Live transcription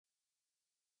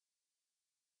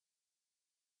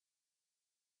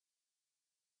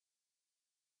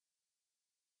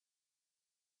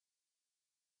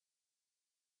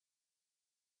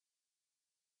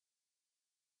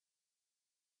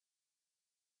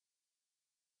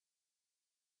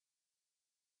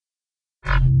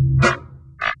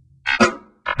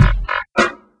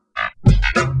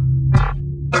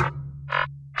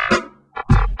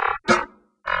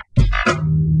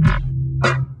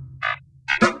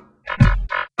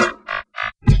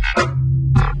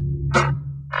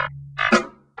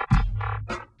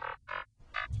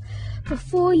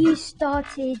you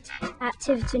started at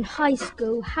Tiverton High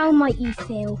School, how might you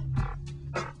feel?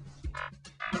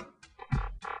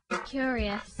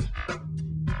 Curious.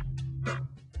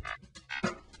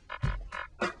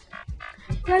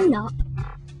 Grown up?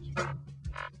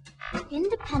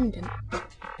 Independent.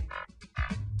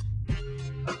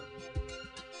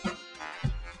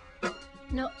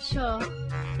 Not sure.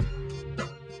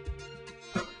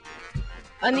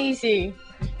 Uneasy.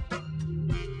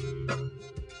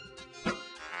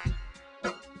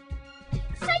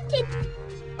 Excited.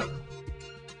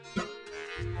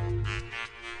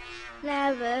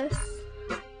 Nervous.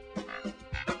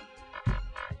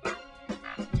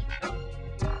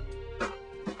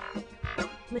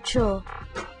 Mature.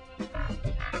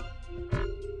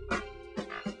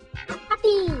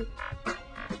 Happy.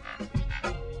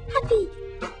 Happy.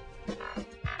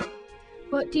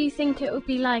 What do you think it will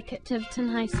be like at Tiverton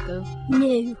High School?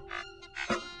 New.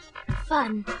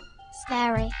 Fun.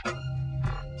 Scary.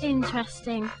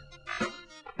 Interesting.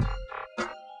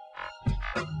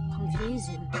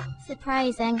 Confusing.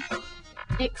 Surprising.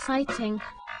 Exciting.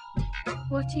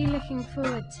 What are you looking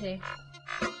forward to?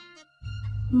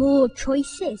 More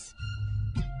choices.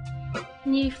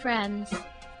 New friends.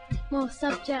 More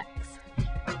subjects.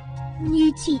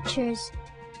 New teachers.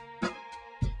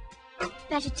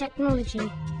 Better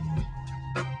technology.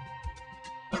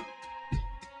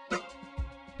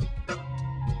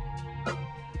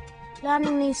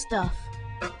 Learning new stuff.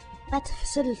 Better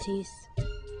facilities.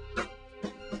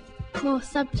 More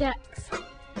subjects.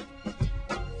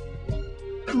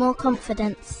 More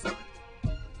confidence.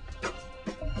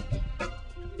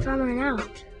 Drumming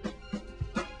out.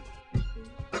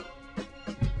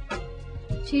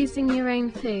 Choosing your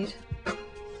own food.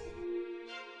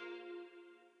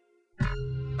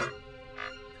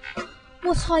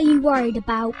 What are you worried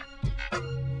about?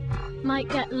 Might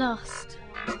get lost.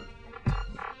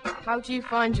 How do you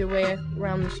find your way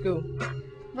around the school?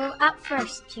 Well, at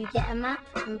first you get a map,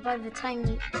 and by the time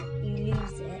you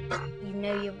lose it, you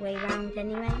know your way around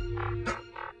anyway.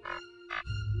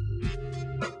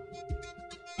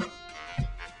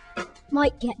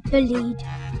 Might get bullied.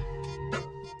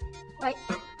 Right,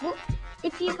 what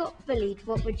if you got bullied,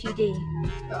 what would you do?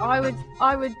 I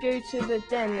would go to the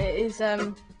den. It is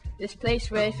this place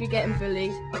where if you're getting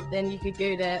bullied, then you could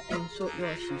go there and sort your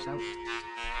issues out.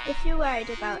 If you're worried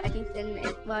about anything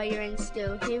while you're in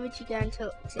school, who would you go and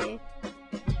talk to?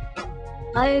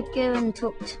 I would go and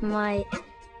talk to my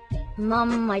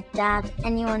mum, my dad,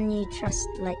 anyone you trust,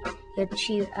 like your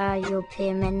tutor, your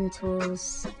peer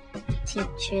mentors,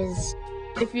 teachers.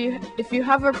 If you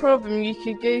have a problem, you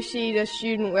could go see the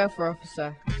student welfare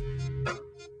officer.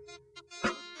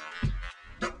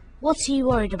 What are you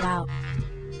worried about?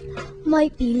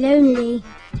 Might be lonely.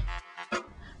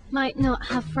 Might not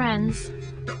have friends.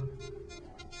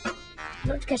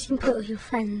 Not getting put with your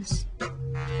friends.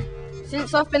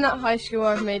 Since I've been at high school,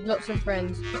 I've made lots of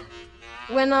friends.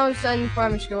 When I was in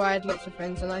primary school, I had lots of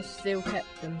friends and I still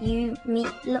kept them. You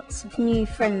meet lots of new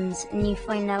friends and you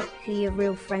find out who your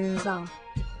real friends are.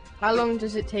 How long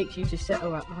does it take you to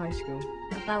settle at the high school?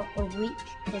 About a week,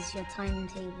 because your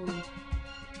timetable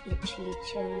literally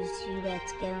shows you where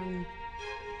to go, and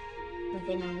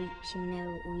within a week you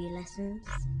know all your lessons.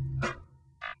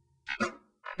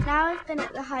 Now I've been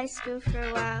at the high school for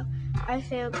a while, I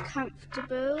feel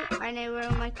comfortable. I know where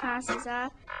all my classes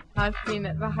are. I've been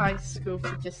at the high school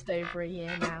for just over a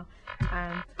year now,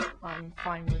 and I'm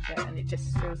fine with it, and it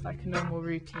just feels like a normal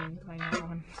routine by now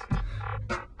on.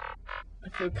 I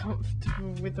feel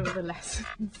comfortable with all the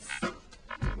lessons.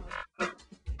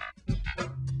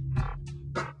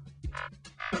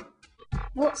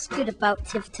 What's good about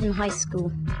Tiverton High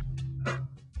School?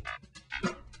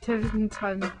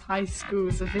 Tiverton High School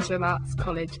is a visual arts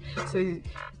college, so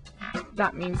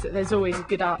that means that there's always a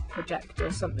good art project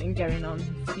or something going on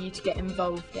for you to get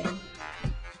involved in.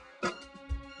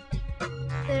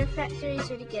 The refectory is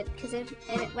really good because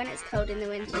when it's cold in the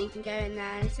winter you can go in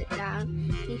there and sit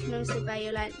down. You can also buy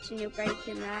your lunch and your break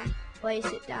in there while you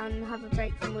sit down and have a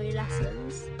break from all your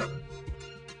lessons.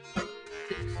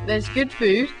 There's good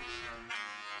food.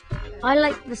 I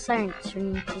like the science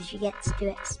room because you get to do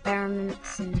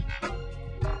experiments and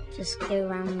just go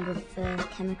around with the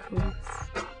chemicals.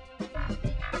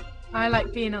 I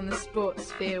like being on the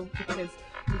sports field because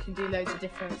you can do loads of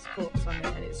different sports on it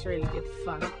and it's really good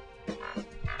fun.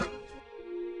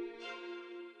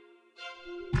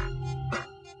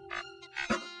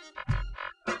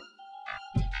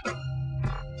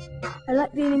 I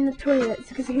like being in the toilets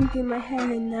because I can do my hair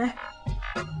in there.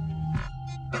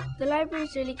 The library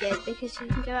is really good because you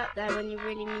can go up there when you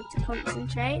really need to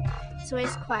concentrate. It's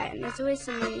always quiet and there's always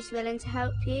someone who's willing to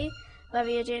help you. whether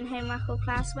you're doing homework or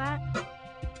classwork.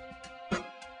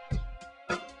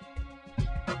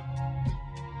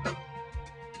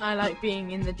 I like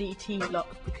being in the DT block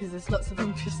because there's lots of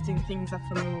interesting things up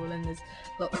on the wall and there's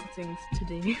lots of things to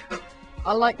do.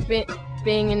 I like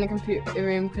being in the computer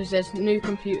room because there's new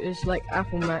computers like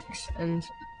Apple Macs and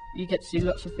you get to do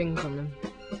lots of things on them.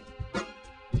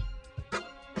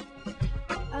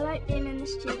 I like being in the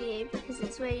studio because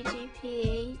it's where you do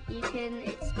PE, you can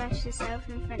express yourself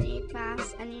in front of your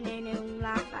class and you know no one will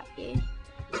laugh at you.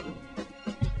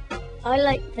 I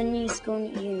like the new school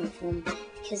uniform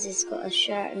because it's got a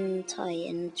shirt and tie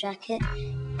and a jacket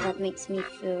that makes me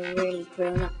feel really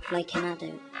grown up like an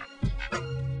adult.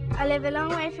 I live a long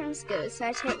way from school, so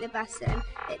I take the bus in.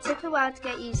 It took a while to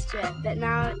get used to it, but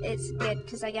now it's good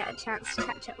because I get a chance to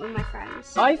catch up with my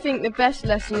friends. I think the best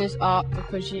lesson is art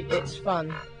because it's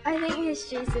fun. I think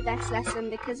history is the best lesson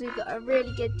because we've got a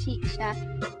really good teacher.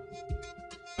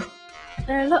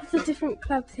 There are lots of different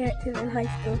clubs here at Tiverton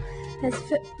High School. There's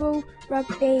football,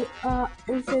 rugby, art,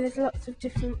 and so there's lots of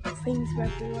different things for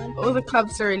everyone. All the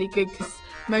clubs are really good because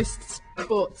most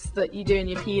sports that you do in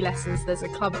your PE lessons there's a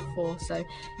club for, so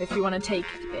if you want to take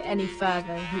it any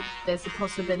further there's a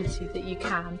possibility that you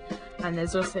can, and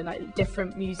there's also like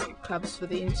different music clubs for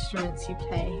the instruments you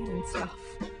play and stuff.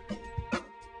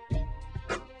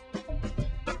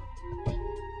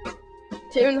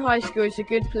 Tiverton High School is a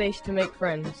good place to make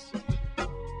friends.